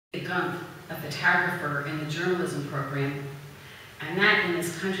Gump, a photographer in the journalism program. I'm not in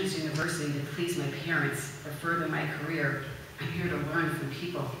this country's university to please my parents or further my career. I'm here to learn from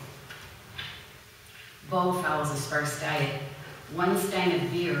people. Bo follows a sparse diet. One stein of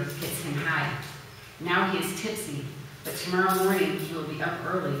beer gets him high. Now he is tipsy, but tomorrow morning he will be up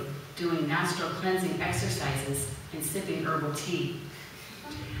early, doing nostril cleansing exercises and sipping herbal tea.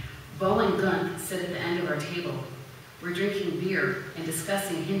 Bo and Gunk sit at the end of our table. We're drinking beer and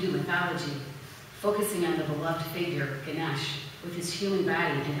discussing Hindu mythology, focusing on the beloved figure, Ganesh, with his human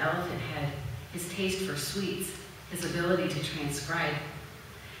body and elephant head, his taste for sweets, his ability to transcribe.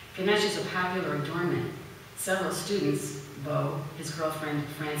 Ganesh is a popular adornment. Several students, Bo, his girlfriend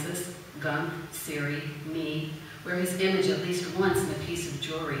Frances, Gunk, Siri, me, wear his image at least once in a piece of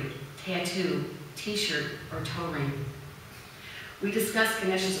jewelry, tattoo, t-shirt, or toe ring. We discuss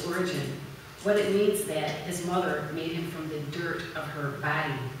Ganesh's origin, what it means that his mother made him from the dirt of her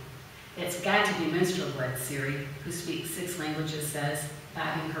body. It's got to be menstrual blood, Siri, who speaks 6 languages, says,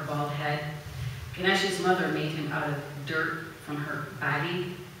 bobbing her bald head. Ganesh's mother made him out of dirt from her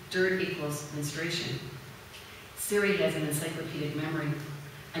body. Dirt equals menstruation. Siri has an encyclopedic memory.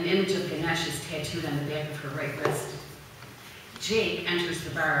 An image of Ganesh is tattooed on the back of her right wrist. Jake enters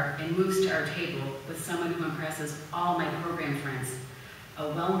the bar and moves to our table with someone who impresses all my program friends, a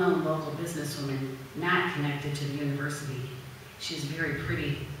well-known local businesswoman not connected to the university. She's very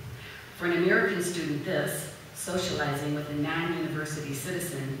pretty. For an American student, this, socializing with a non-university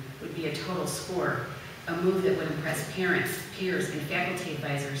citizen, would be a total score, a move that would impress parents, peers, and faculty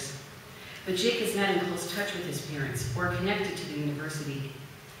advisors. But Jake is not in close touch with his parents or connected to the university.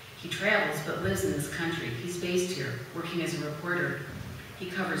 He travels but lives in this country. He's based here, working as a reporter. He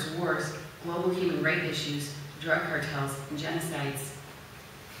covers wars, global human rights issues, drug cartels, and genocides.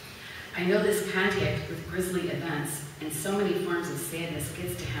 I know this contact with grisly events and so many forms of sadness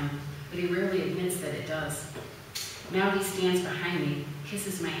gets to him, but he rarely admits that it does. Now he stands behind me,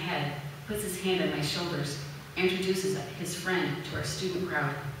 kisses my head, puts his hand on my shoulders, introduces his friend to our student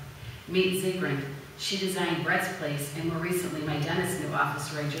crowd. Meet Zigrand. She designed Brett's place and more recently my dentist's new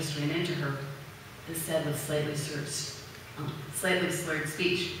office where I just ran into her. This said with slightly slurred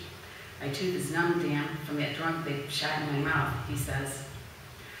speech. My tooth is numb, damn, from that drunk they shot in my mouth, he says.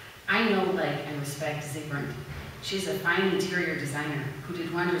 I know, like, and respect Zigrand. She's a fine interior designer who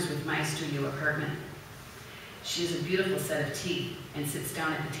did wonders with my studio apartment. She has a beautiful set of teeth and sits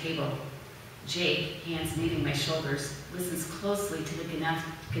down at the table. Jake, hands kneading my shoulders, listens closely to the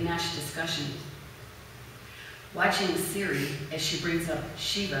Ganesh discussion. Watching Siri as she brings up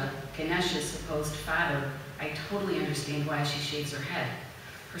Shiva, Ganesh's supposed father, I totally understand why she shaves her head.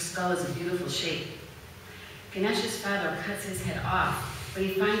 Her skull is a beautiful shape. Ganesh's father cuts his head off, but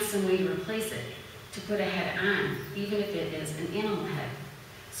he finds some way to replace it, to put a head on, even if it is an animal head.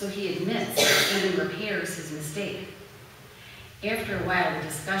 So he admits and then repairs his mistake. After a while, the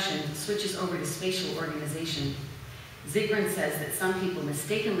discussion switches over to spatial organization. Zigrand says that some people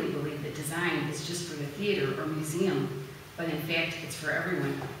mistakenly believe that design is just for the theater or museum, but in fact, it's for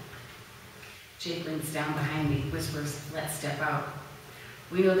everyone. Jake leans down behind me, whispers, let's step out.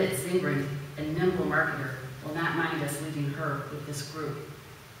 We know that Zigrand, a nimble marketer, will not mind us leaving her with this group.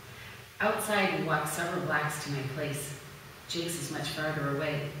 Outside, we walk several blocks to my place. Jake's is much farther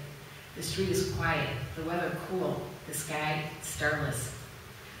away. The street is quiet, the weather cool, the sky starless.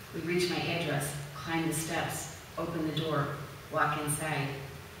 We reach my address, climb the steps, open the door, walk inside.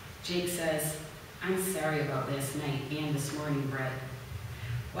 Jake says, I'm sorry about last night and this morning, Brett.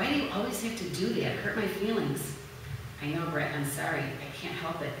 Why do you always have to do that? Hurt my feelings. I know, Brett, I'm sorry. I can't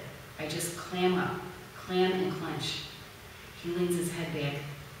help it. I just clam up, clam and clench. He leans his head back.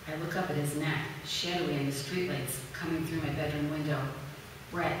 I look up at his neck, shadowy in the streetlights coming through my bedroom window.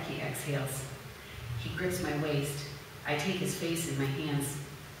 Brett, he exhales. He grips my waist. I take his face in my hands.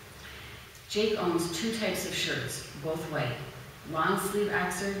 Jake owns 2 types of shirts, both white, long sleeve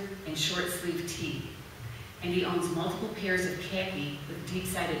Oxford and short sleeve tee. And he owns multiple pairs of khaki with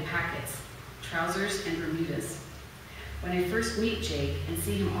deep-sided pockets, trousers and Bermudas. When I first meet Jake and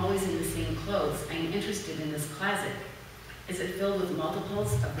see him always in the same clothes, I am interested in this closet. Is it filled with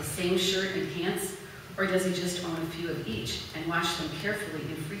multiples of the same shirt and pants, or does he just own a few of each and wash them carefully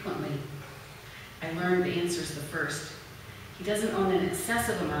and frequently? I learned the answer is the first. He doesn't own an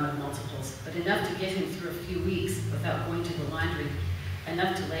excessive amount of multiples, but enough to get him through a few weeks without going to the laundry,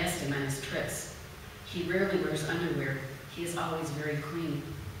 enough to last him on his trips. He rarely wears underwear. He is always very clean.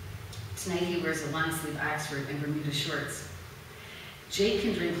 Tonight he wears a long sleeve Oxford and Bermuda shorts. Jake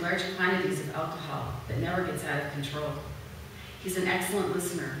can drink large quantities of alcohol, but never gets out of control. He's an excellent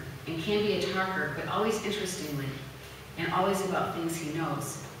listener and can be a talker, but always interestingly, and always about things he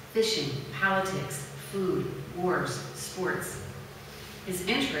knows. fishing, politics, food, wars, sports. His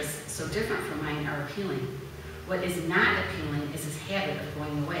interests, so different from mine, are appealing. What is not appealing is his habit of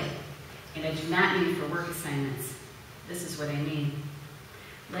going away. And I do not mean for work assignments. This is what I mean.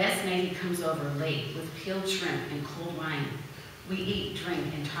 Last night he comes over late with peeled shrimp and cold wine. We eat, drink,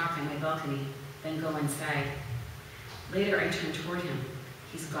 and talk on my balcony, then go inside. Later I turn toward him.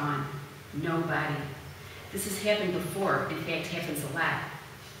 He's gone. No body. This has happened before, in fact happens a lot.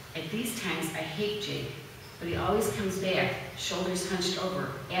 At these times I hate Jake, but he always comes back, shoulders hunched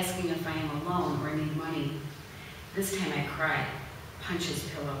over, asking if I am alone or need money. This time I cry, punch his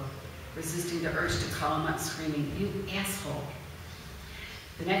pillow, resisting the urge to call him up screaming, "You asshole."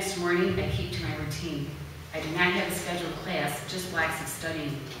 The next morning I keep to my routine. I do not have a scheduled class, just blocks of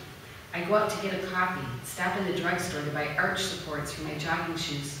studying. I go out to get a coffee, stop in the drugstore to buy arch supports for my jogging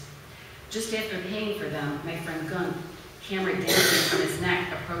shoes. Just after paying for them, my friend Gun, camera dancing on his neck,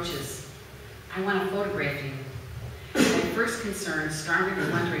 approaches. "I want to photograph you." My first concern, stronger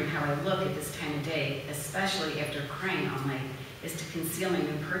than wondering how I look at this time of day, especially after crying all night, is to conceal my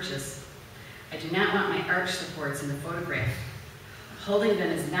new purchase. I do not want my arch supports in the photograph. Holding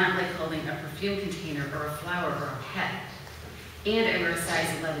them is not like holding a perfume container or a flower or a pet. And I wear a size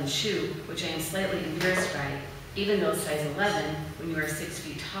 11 shoe, which I am slightly embarrassed by, even though size 11, when you are 6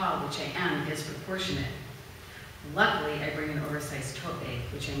 feet tall, which I am, is proportionate. Luckily, I bring an oversized tote bag,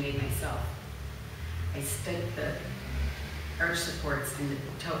 which I made myself. I stick the arch supports in the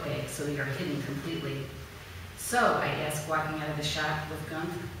tote bag so they are hidden completely. "So," I ask, walking out of the shop with Gun,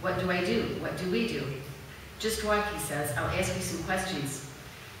 "what do I do? What do we do?" "Just walk," he says. "I'll ask you some questions.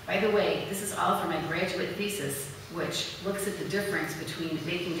 By the way, this is all for my graduate thesis, which looks at the difference between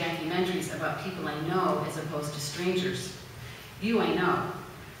making documentaries about people I know as opposed to strangers. You I know,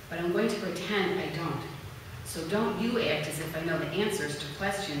 but I'm going to pretend I don't. So don't you act as if I know the answers to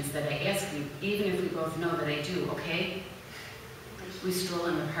questions that I ask you, even if we both know that I do, okay?" We stroll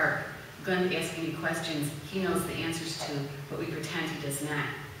in the park. Gun asking me questions he knows the answers to, but we pretend he does not.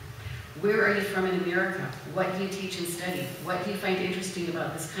 "Where are you from in America? What do you teach and study? What do you find interesting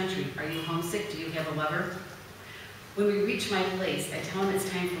about this country? Are you homesick? Do you have a lover?" When we reach my place, I tell him it's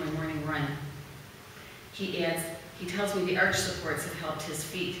time for my morning run. He adds, he tells me the arch supports have helped his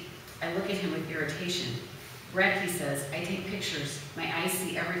feet. I look at him with irritation. "Brett," he says, "I take pictures. My eyes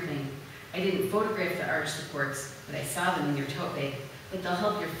see everything. I didn't photograph the arch supports, but I saw them in your tote bag. But they'll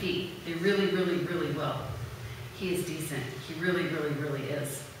help your feet. They really, really, really will." He is decent. He really, really, really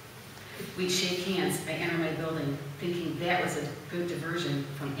is. We shake hands. I enter my building, thinking that was a good diversion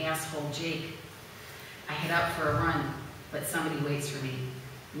from asshole Jake. I head out for a run, but somebody waits for me.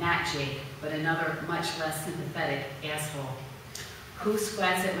 Not Jake, but another much less sympathetic asshole. Who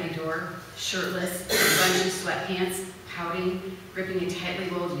squats at my door, shirtless, in a bunch of sweatpants, pouting, gripping a tightly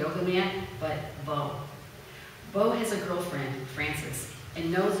rolled yoga mat? But Bo. Bo has a girlfriend, Frances,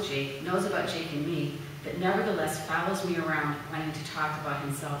 and knows about Jake and me, but nevertheless follows me around wanting to talk about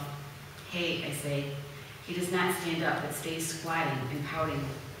himself. "Hey," I say. He does not stand up, but stays squatting and pouting.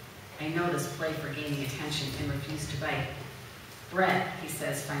 I know this play for gaining attention and refuse to bite. "Brett," he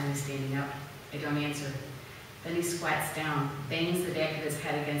says, finally standing up. I don't answer. Then he squats down, bangs the back of his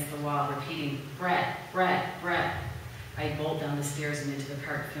head against the wall, repeating, "Brett, Brett, Brett." I bolt down the stairs and into the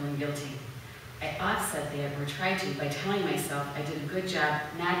park, feeling guilty. I offset that, or tried to, by telling myself I did a good job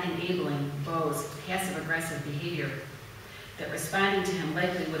not enabling Bo's passive-aggressive behavior, that responding to him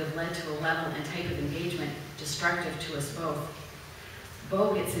likely would have led to a level and type of engagement destructive to us both.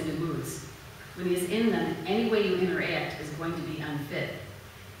 Bo gets into moods. When he is in them, any way you interact is going to be unfit.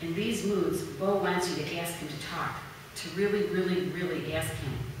 In these moods, Bo wants you to ask him to talk, to really, really, really ask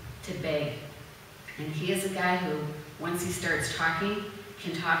him, to beg. And he is a guy who, once he starts talking,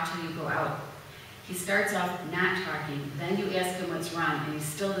 can talk till you go out. He starts off not talking, then you ask him what's wrong, and he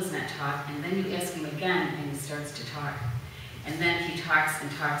still does not talk, and then you ask him again, and he starts to talk. And then he talks and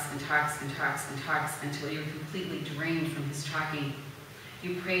talks and talks and talks and talks until you're completely drained from his talking.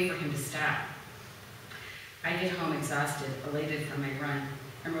 You pray for him to stop. I get home exhausted, elated from my run.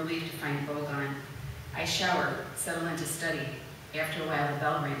 I'm relieved to find Bo gone. I shower, settle into study. After a while, the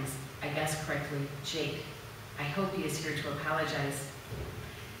bell rings. I guess correctly, Jake. I hope he is here to apologize.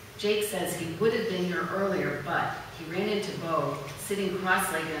 Jake says he would have been here earlier, but he ran into Bo, sitting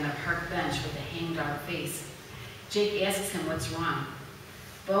cross-legged on a park bench with a hangdog face. Jake asks him what's wrong.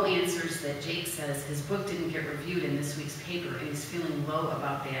 Bo answers that Jake says his book didn't get reviewed in this week's paper and he's feeling low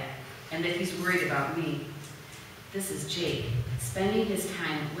about that, and that he's worried about me. This is Jake, spending his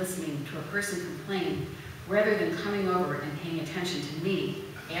time listening to a person complain rather than coming over and paying attention to me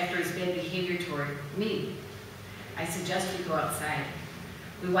after his bad behavior toward me. I suggest we go outside.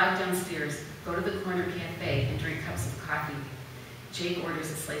 We walk downstairs, go to the corner cafe, and drink cups of coffee. Jake orders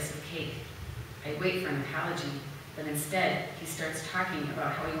a slice of cake. I wait for an apology, but instead, he starts talking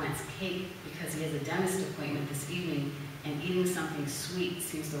about how he wants cake because he has a dentist appointment this evening, and eating something sweet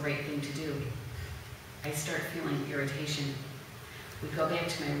seems the right thing to do. I start feeling irritation. We go back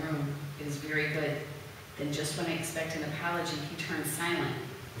to my room. It is very good. Then just when I expect an apology, he turns silent,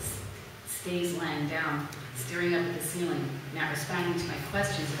 stays lying down, staring up at the ceiling, not responding to my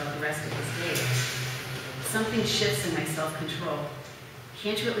questions about the rest of his day. Something shifts in my self-control.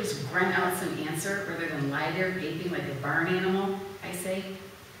 Can't you at least grunt out some answer rather than lie there gaping like a barn animal? I say.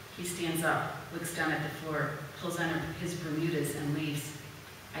 He stands up, looks down at the floor, pulls on his Bermudas and leaves.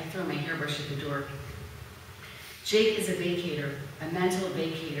 I throw my hairbrush at the door. Jake is a vacator, a mental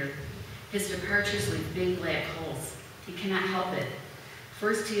vacator. His departures leave big black holes. He cannot help it.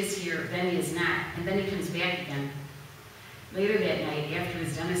 First he is here, then he is not, and then he comes back again. Later that night, after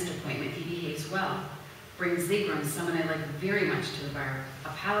his dentist appointment, he behaves well, brings Zigrum, someone I like very much, to the bar,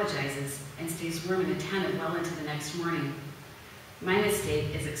 apologizes, and stays warm and attentive well into the next morning. My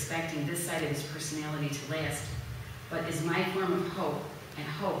mistake is expecting this side of his personality to last, but is my form of hope, and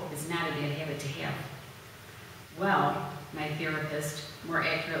hope is not a bad habit to have. Well, my therapist, more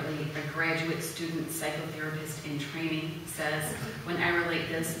accurately, a graduate student psychotherapist in training, says when I relate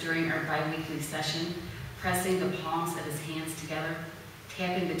this during our bi-weekly session, pressing the palms of his hands together,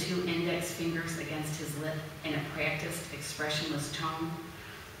 tapping the 2 index fingers against his lip in a practiced, expressionless tone.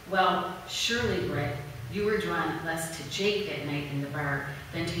 Well, surely, Brett, you were drawn less to Jake that night in the bar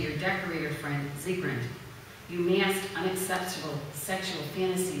than to your decorator friend, Zigrind. You masked unacceptable sexual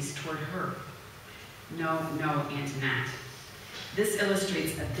fantasies toward her. No, and not. This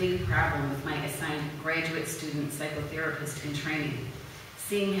illustrates a big problem with my assigned graduate student psychotherapist in training,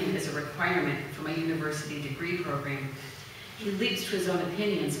 seeing him as a requirement for my university degree program. He leaps to his own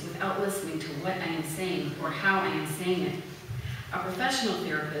opinions without listening to what I am saying or how I am saying it. A professional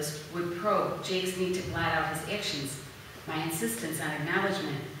therapist would probe Jake's need to blot out his actions, my insistence on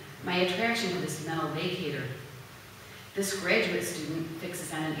acknowledgement, my attraction to this mental vacator. This graduate student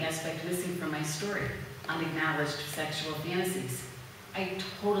fixes on an aspect missing from my story, unacknowledged sexual fantasies. I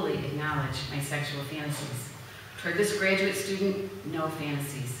totally acknowledge my sexual fantasies. Toward this graduate student, no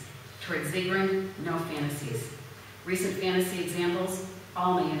fantasies. Toward Zigrind, no fantasies. Recent fantasy examples,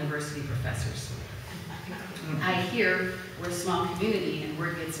 all my university professors. I hear, we're a small community and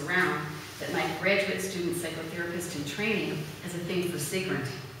word gets around, that my graduate student psychotherapist in training has a thing for Zigrind.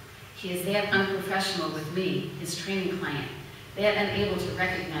 He is that unprofessional with me, his training client, that unable to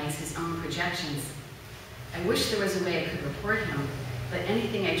recognize his own projections. I wish there was a way I could report him, but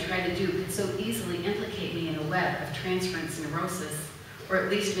anything I try to do could so easily implicate me in a web of transference neurosis, or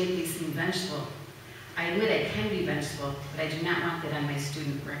at least make me seem vengeful. I admit I can be vengeful, but I do not want that on my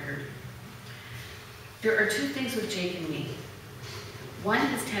student record. There are 2 things with Jake and me. 1,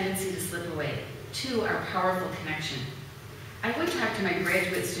 his tendency to slip away. 2, our powerful connection. I would talk to my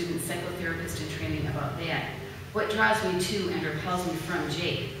graduate student psychotherapist in training about that, what draws me to and repels me from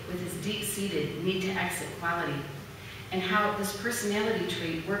Jake, with his deep-seated need-to-exit quality, and how this personality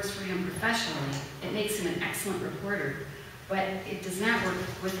trait works for him professionally. It makes him an excellent reporter, but it does not work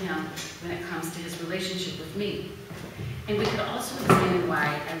with him when it comes to his relationship with me. And we could also examine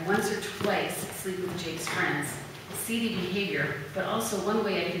why I once or twice sleep with Jake's friends, seedy behavior, but also one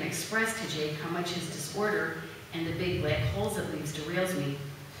way I can express to Jake how much his disorder and the big black holes it leaves derails me.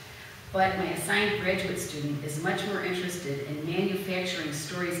 But my assigned graduate student is much more interested in manufacturing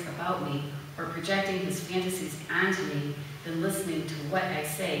stories about me or projecting his fantasies onto me than listening to what I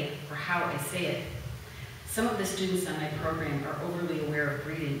say or how I say it. Some of the students on my program are overly aware of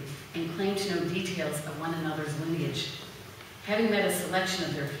breeding and claim to know details of one another's lineage. Having met a selection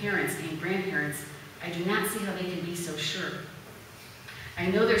of their parents and grandparents, I do not see how they can be so sure. I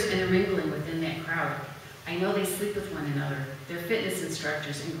know there's intermingling within that crowd. I know they sleep with one another. They're fitness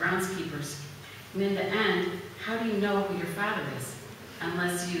instructors and groundskeepers. And in the end, how do you know who your father is?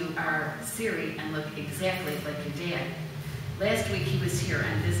 Unless you are Siri and look exactly like your dad. Last week he was here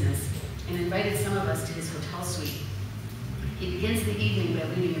on business and invited some of us to his hotel suite. He begins the evening by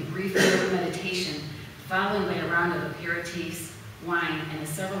leading a brief meditation, followed by a round of aperitifs, wine, and a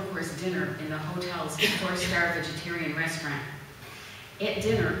several-course dinner in the hotel's 4-star vegetarian restaurant. At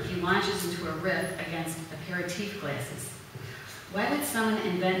dinner, he launches into a riff against aperitif glasses. Why would someone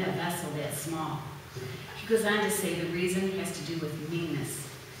invent a vessel that small? He goes on to say the reason has to do with meanness.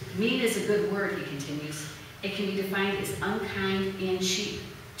 Mean is a good word, he continues. It can be defined as unkind and cheap,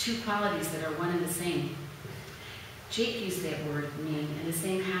 2 qualities that are one and the same. Jake used that word, mean, in the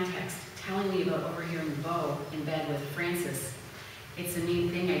same context, telling me about overhearing Beau in bed with Francis. It's a mean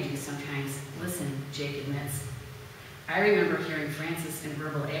thing I do sometimes. Listen, Jake admits. I remember hearing Frances in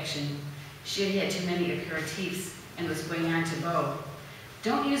verbal action. She had had too many aperitifs and was going on to beau.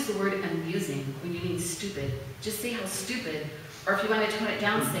 Don't use the word amusing when you mean stupid. Just say how stupid, or if you want to tone it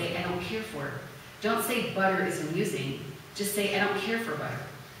down, say I don't care for it. Don't say butter is amusing. Just say I don't care for butter.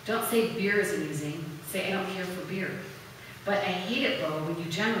 Don't say beer is amusing. Say I don't care for beer. But I hate it, beau, when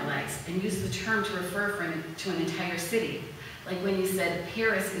you generalize and use the term to refer to an entire city. Like when you said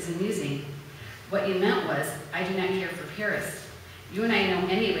Paris is amusing. What you meant was, I do not care for Paris. You and I know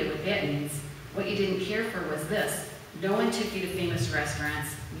anyway what that means. What you didn't care for was this. No one took you to famous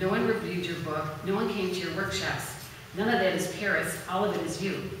restaurants. No one reviewed your book. No one came to your workshops. None of that is Paris. All of it is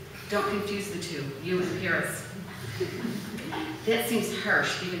you. Don't confuse the two, you and Paris. That seems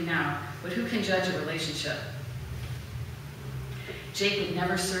harsh even now, but who can judge a relationship? Jake would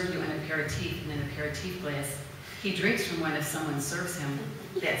never serve you an aperitif in an aperitif glass. He drinks from one if someone serves him.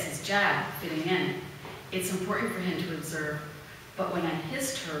 That's his job, fitting in. It's important for him to observe, but when on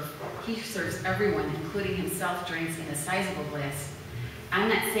his turf, he serves everyone, including himself, drinks in a sizable glass. I'm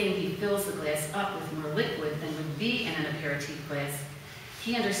not saying he fills the glass up with more liquid than would be in an aperitif glass.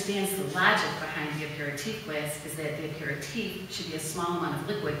 He understands the logic behind the aperitif glass is that the aperitif should be a small amount of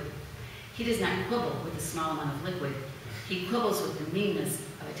liquid. He does not quibble with a small amount of liquid. He quibbles with the meanness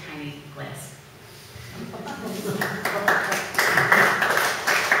of a tiny glass.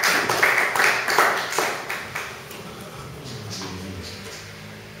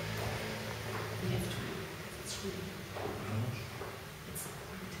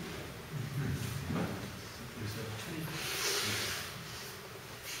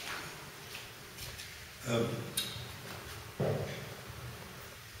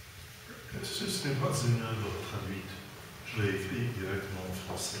 Ce n'est pas une œuvre traduite. Je l'ai écrit directement en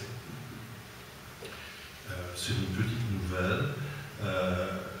français. C'est une petite nouvelle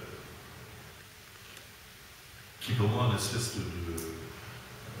qui pour moi est une espèce de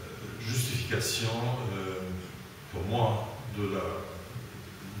justification pour moi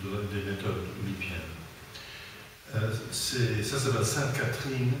des méthodes oulipiennes. Ça s'appelle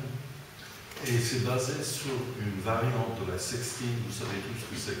Sainte-Catherine et c'est basé sur une variante de la sextine. Vous savez tous ce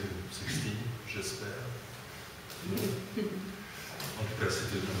que c'est qu'une sextine, j'espère. En tout cas,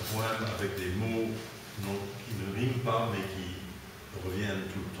 c'était un poème avec des mots qui ne riment pas, mais qui reviennent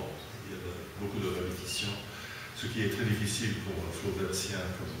tout le temps. Il y a beaucoup de répétitions, ce qui est très difficile pour un flaubertien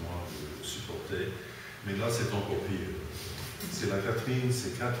comme moi de supporter. Mais là, c'est encore pire. C'est la Catherine,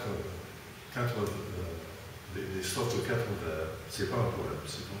 c'est des strophes de 4 vers. C'est pas un poème,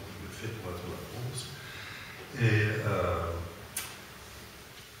 c'est donc fait pour être la prose. Et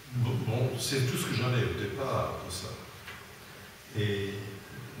bon, c'est tout ce que j'en ai au départ de ça. Et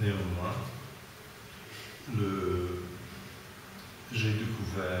néanmoins, j'ai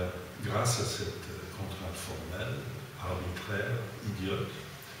découvert, grâce à cette contrainte formelle, arbitraire, idiote,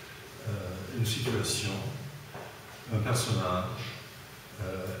 une situation, un personnage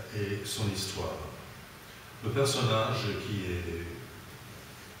et son histoire. Le personnage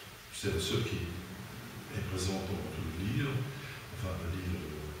c'est le seul qui est présent dans tout le livre, enfin le livre,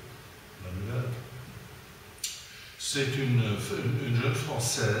 la nouvelle. C'est une jeune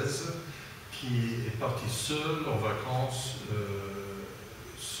Française qui est partie seule en vacances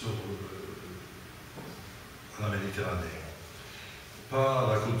à la Méditerranée. Pas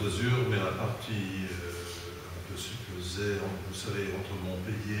à la Côte d'Azur, mais la partie un peu supposée, vous savez, entre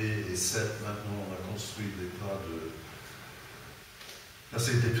Montpellier et Sète. Maintenant, on a construit des tas de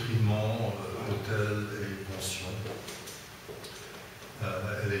assez déprimants, hôtels et pensions.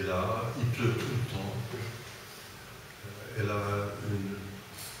 Elle est là, il pleut tout le temps. Elle a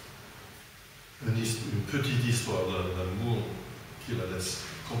une petite histoire d'amour qui la laisse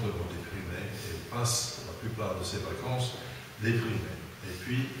complètement déprimée. Elle passe la plupart de ses vacances déprimée. Et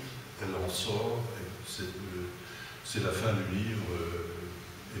puis, elle en sort, et c'est la fin du livre,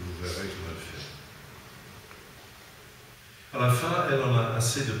 et vous verrez comment elle fait. À la fin, elle en a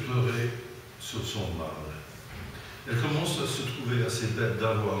assez de pleurer sur son mal. Elle commence à se trouver assez bête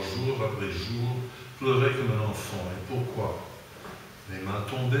d'avoir jour après jour pleuré comme un enfant. Et pourquoi? Les mains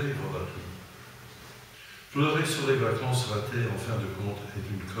tombées, voilà tout. Pleurer sur les vacances ratées, en fin de compte, est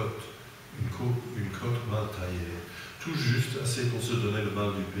une cote mal taillée, tout juste assez pour se donner le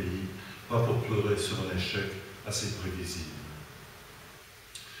mal du pays, pas pour pleurer sur un échec assez prévisible.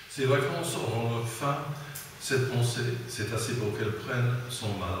 Ces vacances auront fin, cette pensée, c'est assez pour qu'elle prenne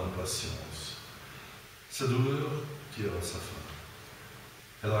son mal en patience. Sa douleur tire à sa fin.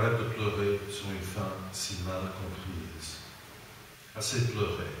 Elle arrête de pleurer sur une fin si mal comprise. Assez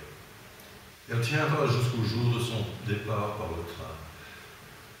pleuré. Elle tiendra jusqu'au jour de son départ par le train.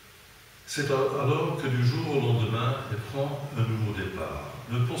 C'est alors que du jour au lendemain, elle prend un nouveau départ.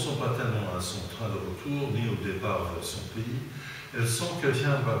 Ne pensant pas tellement à son train de retour, ni au départ vers son pays, elle sent qu'elle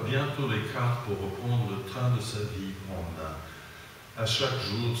tiendra bientôt les cartes pour reprendre le train de sa vie en main. À chaque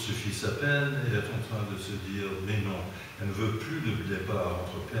jour suffit sa peine, elle est en train de se dire « mais non, elle ne veut plus de départ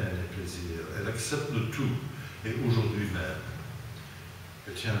entre peine et plaisir. Elle accepte le tout, et aujourd'hui même.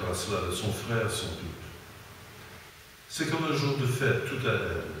 Elle tiendra cela de son frère sans doute. C'est comme un jour de fête tout à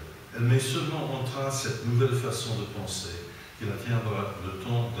elle. Elle met seulement en trace cette nouvelle façon de penser, qui la tiendra le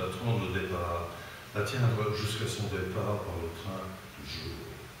temps d'attendre le départ, la tiendra jusqu'à son départ par le train du jour.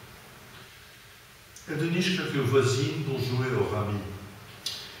 Elle déniche quelques voisines pour jouer au rami.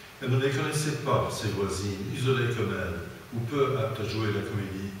 Elle ne les connaissait pas, ces voisines, isolées comme elle, ou peu aptes à jouer la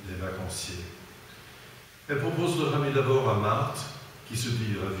comédie des vacanciers. Elle propose le rami d'abord à Marthe, qui se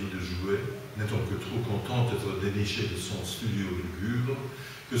dit ravie de jouer, n'étant que trop contente d'être dénichée de son studio lugubre,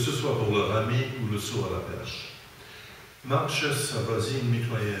 que ce soit pour le rami ou le saut à la perche. Marthe chasse sa voisine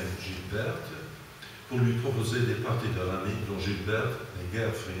mitoyenne Gilberte pour lui proposer des parties de rami dont Gilberte n'est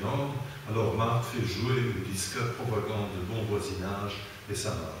guère friande, alors Marthe fait jouer une discrète propagande de bon voisinage et ça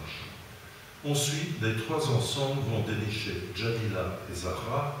marche. Ensuite, les trois ensemble vont dénicher Jamila et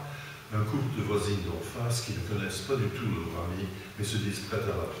Zahra, un couple de voisines d'en face qui ne connaissent pas du tout le rami, mais se disent prêtes à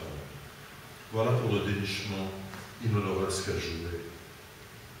l'apprendre. Voilà pour le dénichement, il ne leur reste qu'à jouer.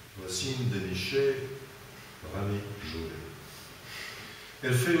 Voisine dénichée, rami joué.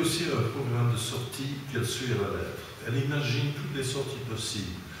 Elle fait aussi un programme de sortie qu'elle suit à la lettre. Elle imagine toutes les sorties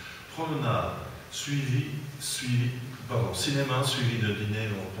possibles. Promenade, cinéma suivi d'un dîner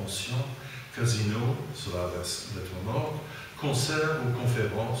en pension, casino, cela reste lettre morte, concert ou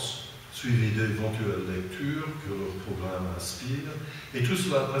conférence, suivi d'éventuelles lectures que leur programme inspire, et tout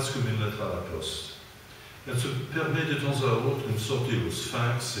cela presque comme une lettre à la poste. Elle se permet de temps à autre une sortie au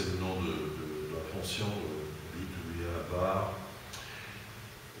Sphinx, c'est le nom de la pension, où il y a un bar.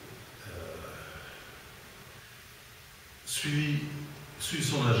 Suit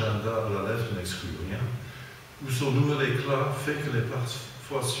son agenda, la lettre n'exclut rien, où son nouvel éclat fait qu'elle est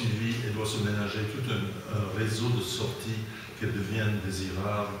parfois suivie et doit se ménager tout un réseau de sorties qu'elle devienne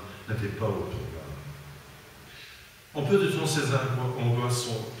désirable, n'était pas au programme. En peu de temps, ces angoisses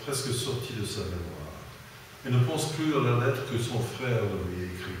sont presque sorties de sa mémoire. Elle ne pense plus à la lettre que son frère ne lui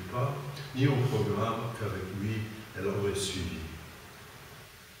écrit pas, ni au programme qu'avec lui elle aurait suivi.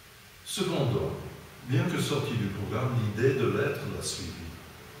 Cependant, bien que sortie du programme, l'idée de lettre l'a suivie.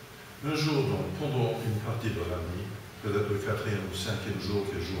 Un jour donc, pendant une partie de rami, peut-être le 4e ou 5e jour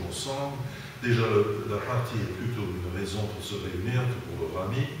qu'elles jouent ensemble, déjà la partie est plutôt une raison pour se réunir que pour le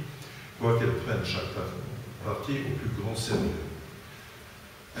rami, quoiqu'elles prennent chaque partie au plus grand sérieux.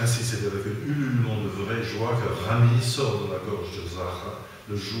 Ainsi, c'est avec un ululement de vraie joie que Rami sort de la gorge de Zahra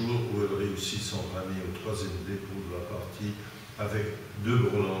le jour où elle réussit son rami au 3e dépôt de la partie avec 2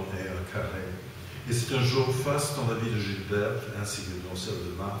 brelans et un carré. Et c'est un jour faste dans la vie de Gilberte ainsi que dans celle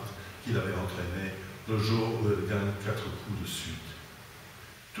de Marthe qui l'avait entraînée le jour où elle gagne 4 coups de suite.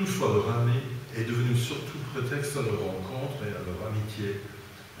 Toutefois, le rami est devenu surtout prétexte à leur rencontre et à leur amitié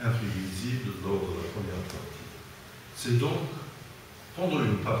imprévisible lors de la première partie. C'est donc pendant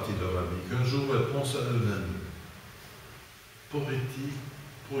une partie de rami qu'un jour elle pense à un ami. Pourrait-il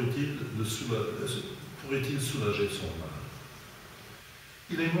soulager son mal?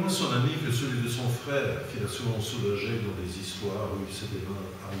 Il est moins son ami que celui de son frère, qui l'a souvent soulagé dans des histoires où il s'était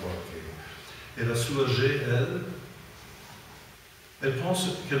embarqué. Elle a soulagé, elle pense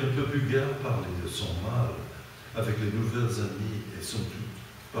qu'elle ne peut plus guère parler de son mal avec les nouvelles amies et sans doute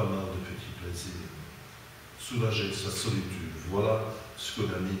pas mal de petits plaisirs. Soulager sa solitude, voilà ce que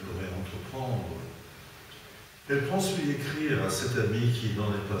l'ami pourrait entreprendre. Elle pense lui écrire à cet ami qui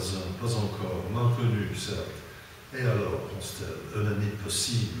n'en est pas un, pas encore, mal connu certes. Et alors, pense-t-elle, un ami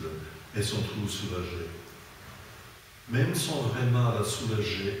possible et son trou soulagé. Même son vrai mal à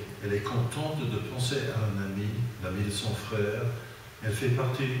soulager, elle est contente de penser à un ami, l'ami de son frère. Elle fait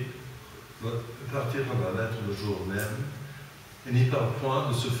partir à la lettre le jour même. Elle n'y parle point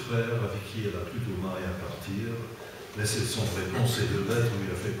de ce frère avec qui elle a plutôt mal à partir. Laissez son réponse et de lettre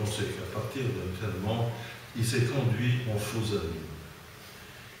lui a fait penser qu'à partir d'un tel moment, il s'est conduit en faux ami.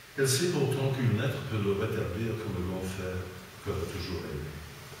 Elle sait pourtant qu'une lettre peut le rétablir comme le grand frère qu'elle a toujours aimé.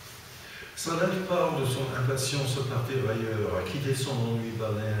 Sa lettre parle de son impatience à partir ailleurs, à quitter son ennui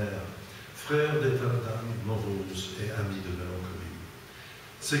balnéaire, frère d'état d'âme morose et ami de mélancolie.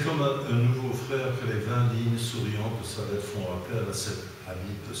 C'est comme un nouveau frère que les 20 lignes souriantes de sa lettre font appel à cet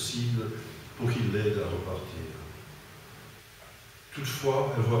ami possible pour qu'il l'aide à repartir.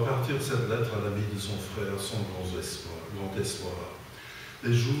 Toutefois, elle voit partir cette lettre à l'ami de son frère sans grand espoir.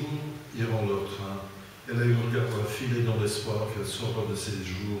 Les jours iront leur train. Elle a eu le regard filer dans l'espoir qu'elle saura de ses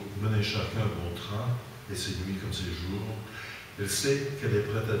jours mener chacun bon train, et ses nuits comme ses jours. Elle sait qu'elle est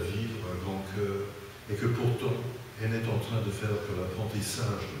prête à vivre à grand cœur, et que pourtant, elle n'est en train de faire que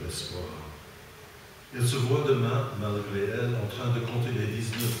l'apprentissage de l'espoir. Elle se voit demain, malgré elle, en train de compter les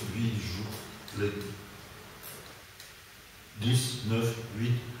 19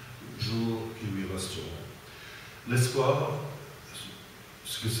 jours qui lui resteront. L'espoir,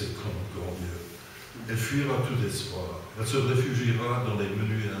 ce que c'est comme grand Dieu. Elle fuira tout espoir. Elle se réfugiera dans les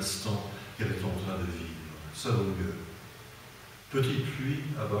menus instants qu'elle est en train de vivre. Ça vaut mieux. Petite pluie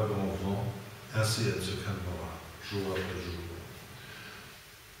abat grand vent, ainsi elle se calmera, jour après jour.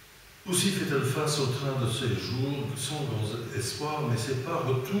 Aussi fait-elle face au train de ces jours sans grand espoir, mais c'est par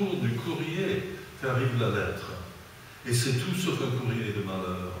retour du courrier qu'arrive la lettre. Et c'est tout sauf un courrier de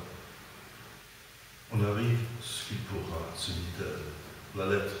malheur. On arrive ce qu'il pourra, se dit-elle, la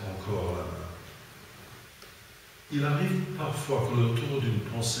lettre encore à la main. Il arrive parfois que le tour d'une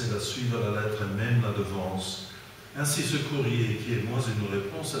pensée la suive à la lettre et même la devance. Ainsi ce courrier, qui est moins une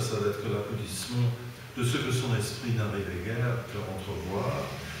réponse à sa lettre que l'aboutissement de ce que son esprit n'arrivait guère qu'à entrevoir,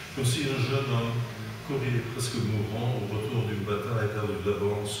 comme si un jeune homme, courrier presque mourant, au retour d'une bataille perdue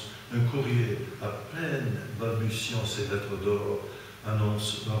d'avance, un courrier à peine balbutiant ses lettres d'or,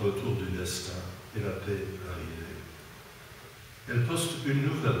 annonce un retour du destin et la paix arrivée. Elle poste une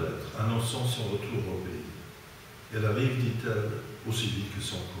nouvelle lettre, annonçant son retour au pays. Elle arrive, dit-elle, aussi vite que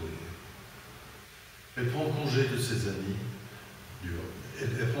son courrier. Elle prend congé de ses amis du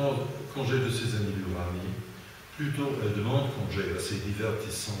Rami. Plutôt, elle demande congé à ses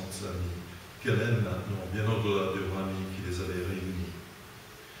divertissantes amies, qu'elle aime maintenant, bien au-delà du Rami qui les avait réunis.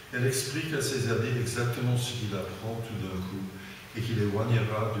 Elle explique à ses amis exactement ce qu'il apprend tout d'un coup et qui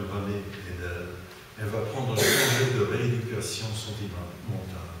l'éloignera du Rami et d'elle. Elle va prendre un congé de rééducation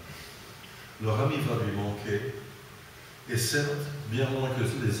sentimentale. Le Rami va lui manquer, et certes, bien moins que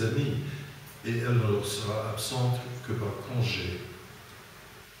les amis, et elle ne leur sera absente que par congé,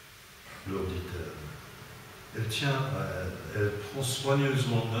 leur dit-elle. Elle tient à elle, elle prend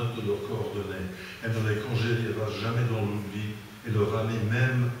soigneusement note de leurs coordonnées, elle ne les congédiera jamais dans l'oubli, et leur ami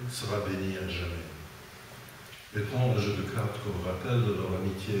même sera béni à jamais. Elle prend un jeu de cartes comme rappel de leur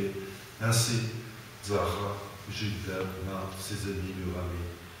amitié, ainsi Zahra, Gilbert, Marthe, ses ennemis du Rami,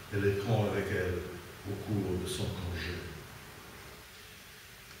 elle les prend avec elle au cours de son congé.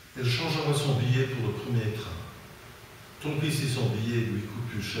 Elle changera son billet pour le premier train. Tant pis si son billet lui coûte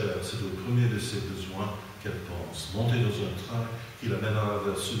plus cher, c'est le premier de ses besoins qu'elle pense, monter dans un train qui l'amènera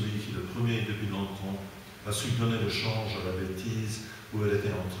vers celui qui, le premier depuis longtemps, a su donner le change à la bêtise où elle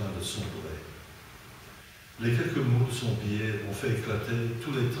était en train de sombrer. Les quelques mots de son billet ont fait éclater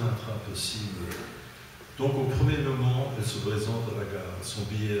tous les trains possibles. Donc au premier moment, elle se présente à la gare, son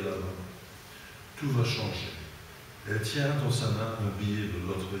billet à la main. Tout va changer. Elle tient dans sa main un billet de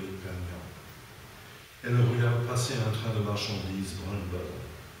loterie gagnant. Elle regarde passer un train de marchandises brun-blanc,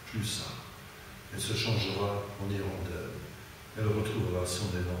 plus ça. Elle se changera en hirondelle. Elle retrouvera son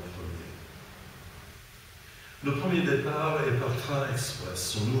élan premier. Le premier départ est par train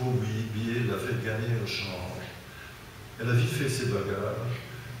express. Son nouveau billet l'a fait gagner au change. Elle a vite fait ses bagages,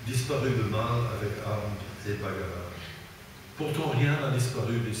 disparu de mal avec armes et bagages. Pourtant, rien n'a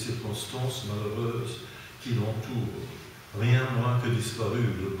disparu des circonstances malheureuses qui l'entourent. Rien moins que disparu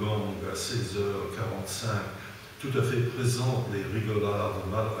le gang à 16h45, tout à fait présent les rigolards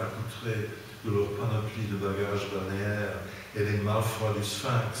mal accoutrés de leur panoplie de bagages balnéaires et les malfroids du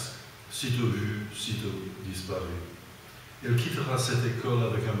Sphinx, sitôt vus, sitôt disparus. Elle quittera cette école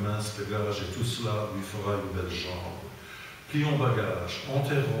avec un mince bagage et tout cela lui fera une belle jambe. Plions bagage,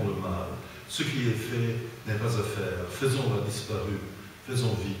 enterrons le mal. Ce qui est fait n'est pas à faire. Faisons-la disparue,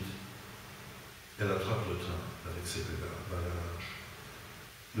 faisons vite. Elle attrape le train avec ses bagages.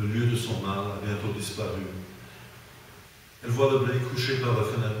 Le lieu de son mal a bientôt disparu. Elle voit le blé couché par la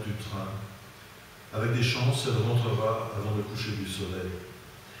fenêtre du train. Avec des chances, elle rentrera avant le coucher du soleil.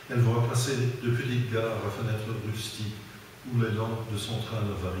 Elle voit passer de petites gares à fenêtres rustiques où les lampes de son train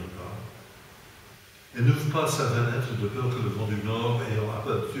ne varient pas. Elle n'ouvre pas sa fenêtre de peur que le vent du nord, ayant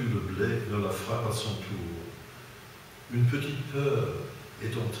abattu le blé, ne la frappe à son tour. Une petite peur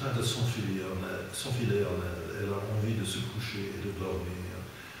est en train de s'enfiler en elle. Elle a envie de se coucher et de dormir.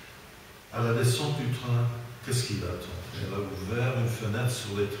 À la descente du train, qu'est-ce qui l'attend? Elle a ouvert une fenêtre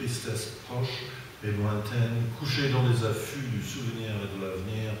sur les tristesses proches et lointaines, couchées dans les affûts du souvenir et de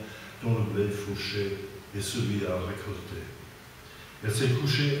l'avenir, dont le blé fauché est celui à récolter. Elle s'est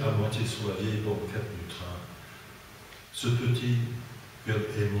couchée à moitié sur la vieille banquette du train. Ce petit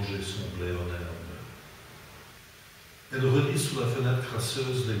ait mangé son blé en herbe. Elle relit sous la fenêtre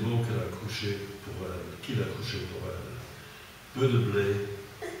crasseuse les mots qu'il a couchés pour elle.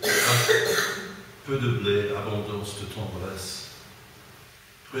 Peu de blé, abondance de tendresse.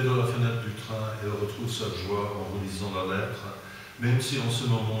 Près de la fenêtre du train, elle retrouve sa joie en relisant la lettre, même si en ce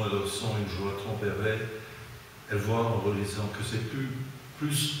moment elle ressent une joie tempérée. Elle voit en relisant que c'est plus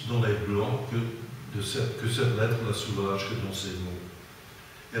dans les blancs que cette lettre la soulage que dans ses mots.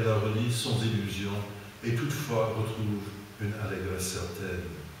 Elle la relit sans illusion et toutefois retrouve une allégresse certaine.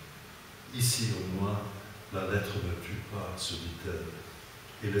 Ici au moins, la lettre ne tue pas, se dit-elle,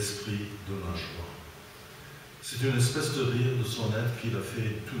 et l'esprit donne la joie. C'est une espèce de rire de son être qui l'a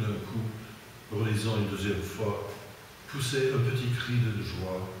fait tout d'un coup, relisant une deuxième fois, pousser un petit cri de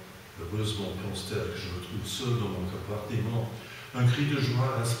joie. Heureusement, pense-t-elle, que je me trouve seul dans mon compartiment. Un cri de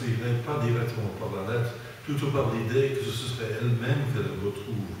joie inspiré pas directement par la lettre, plutôt par l'idée que ce serait elle-même qu'elle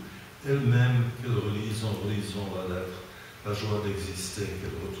retrouve, elle-même qu'elle relise en relisant la lettre, la joie d'exister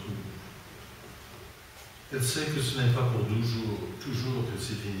qu'elle retrouve. Elle sait que ce n'est pas pour toujours que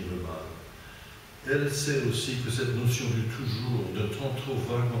c'est fini le mal. Elle sait aussi que cette notion du toujours, d'un temps trop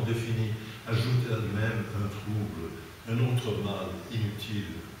vaguement défini, ajoute elle-même un trouble, un autre mal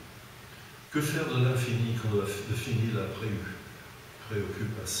inutile. Que faire de l'infini quand le fini la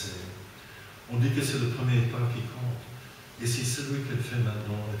préoccupe assez? On dit que c'est le premier pas qui compte. Et si celui qu'elle fait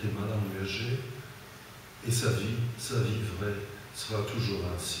maintenant était mal engagé, et sa vie vraie, sera toujours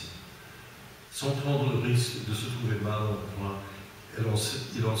ainsi. Sans prendre le risque de se trouver mal au point,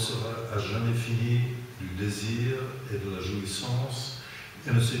 il en sera à jamais fini du désir et de la jouissance.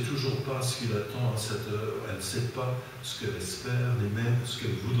 Elle ne sait toujours pas ce qui l'attend à cette heure, elle ne sait pas ce qu'elle espère, ni même ce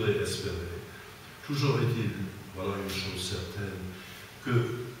qu'elle voudrait espérer. Toujours est-il, voilà une chose certaine,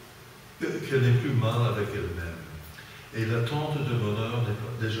 qu'elle n'est plus mal avec elle-même. Et l'attente de bonheur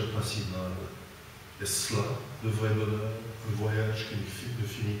n'est déjà pas si mal. Est-ce cela, le vrai bonheur, un voyage qui ne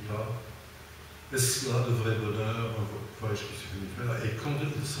finit pas? Est-ce cela, le vrai bonheur, un voyage qui ne finit pas? Et quand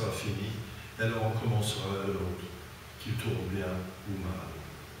il sera fini, elle en recommencera un autre, qu'il tourne bien ou mal.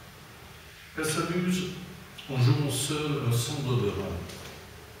 Elle s'amuse en jouant seule un cendre de rein.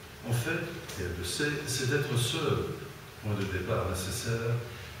 En fait, et elle le sait, c'est d'être seule, point de départ nécessaire,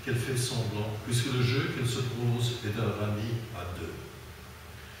 qu'elle fait semblant, puisque le jeu qu'elle se pose est d'un rami à deux.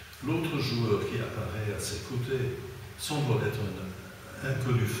 L'autre joueur qui apparaît à ses côtés semble être un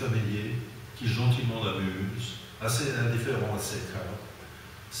inconnu familier qui gentiment l'amuse, assez indifférent à ses cartes,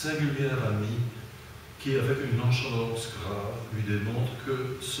 singulier ami qui, avec une nonchalance grave, lui démontre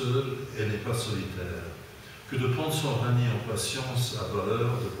que seule elle n'est pas solitaire, que de prendre son rami en patience a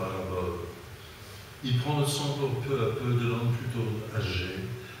valeur de parabole. Il prend le sang peu à peu de l'homme plutôt âgé,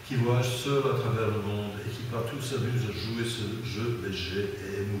 qui voyage seul à travers le monde et qui partout s'amuse à jouer ce jeu léger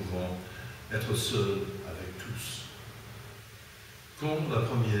et émouvant, être seul avec tous. Quand la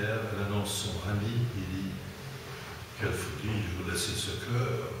première, elle annonce son ami, il dit « Quelle folie, je vous laisser ce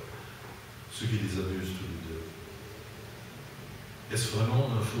cœur », ce qui les amuse tous les deux. Est-ce vraiment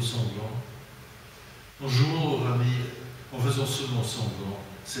un faux semblant? En jouant au rami, en faisant seulement semblant,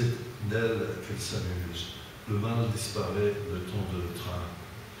 c'est d'elle qu'elle s'amuse. Le mal disparaît, le temps de le train.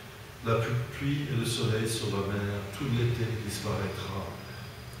 La pluie et le soleil sur la mer, tout l'été disparaîtra.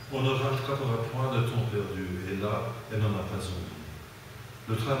 On ne rattrapera point de temps perdu, et là, elle n'en a pas envie.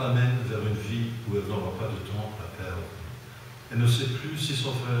 Le train l'amène vers une vie où elle n'aura pas de temps à perdre. Elle ne sait plus si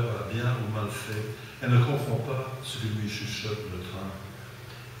son frère a bien ou mal fait. Elle ne comprend pas ce que lui chuchote le train.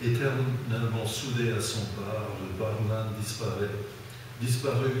 Éternellement soudé à son bar, le barman disparaît.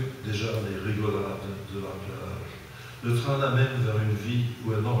 Disparu déjà les rigolades de la plage. Le train l'amène vers une vie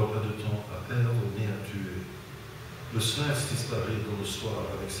où elle n'aura pas de temps à perdre ni à tuer. Le sphinx disparaît dans le soir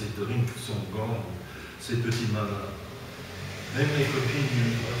avec ses drinks, son gang, ses petits malins. Même les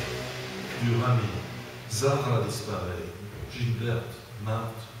copines du rami. Zara disparaît. Gilberte,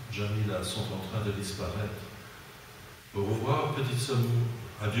 Marthe, Jamila sont en train de disparaître. Au revoir, petite Solow.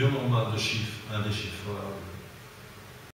 Adieu, mon mal de chiffres indéchiffrables.